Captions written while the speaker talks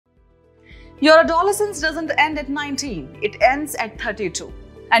Your adolescence doesn't end at 19, it ends at 32.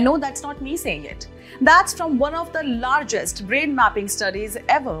 And no, that's not me saying it. That's from one of the largest brain mapping studies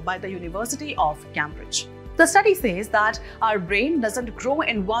ever by the University of Cambridge. The study says that our brain doesn't grow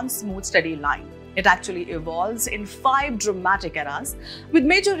in one smooth, steady line. It actually evolves in 5 dramatic eras, with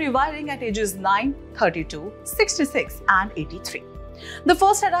major rewiring at ages 9, 32, 66, and 83. The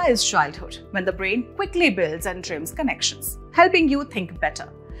first era is childhood, when the brain quickly builds and trims connections, helping you think better.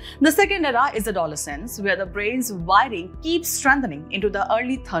 The second era is adolescence, where the brain's wiring keeps strengthening into the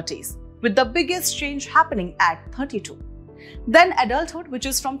early 30s, with the biggest change happening at 32. Then adulthood, which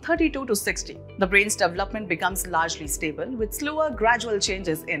is from 32 to 60. The brain's development becomes largely stable, with slower, gradual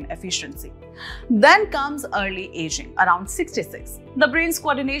changes in efficiency. Then comes early aging, around 66. The brain's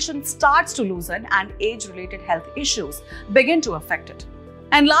coordination starts to loosen and age-related health issues begin to affect it.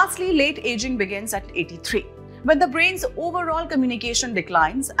 And lastly, late aging begins at 83, when the brain's overall communication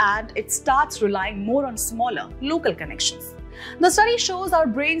declines and it starts relying more on smaller, local connections. The study shows our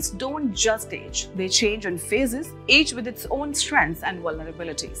brains don't just age, they change in phases, each with its own strengths and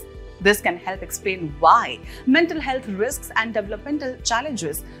vulnerabilities. This can help explain why mental health risks and developmental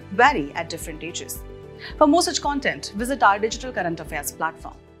challenges vary at different ages. For more such content, visit our digital current affairs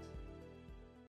platform.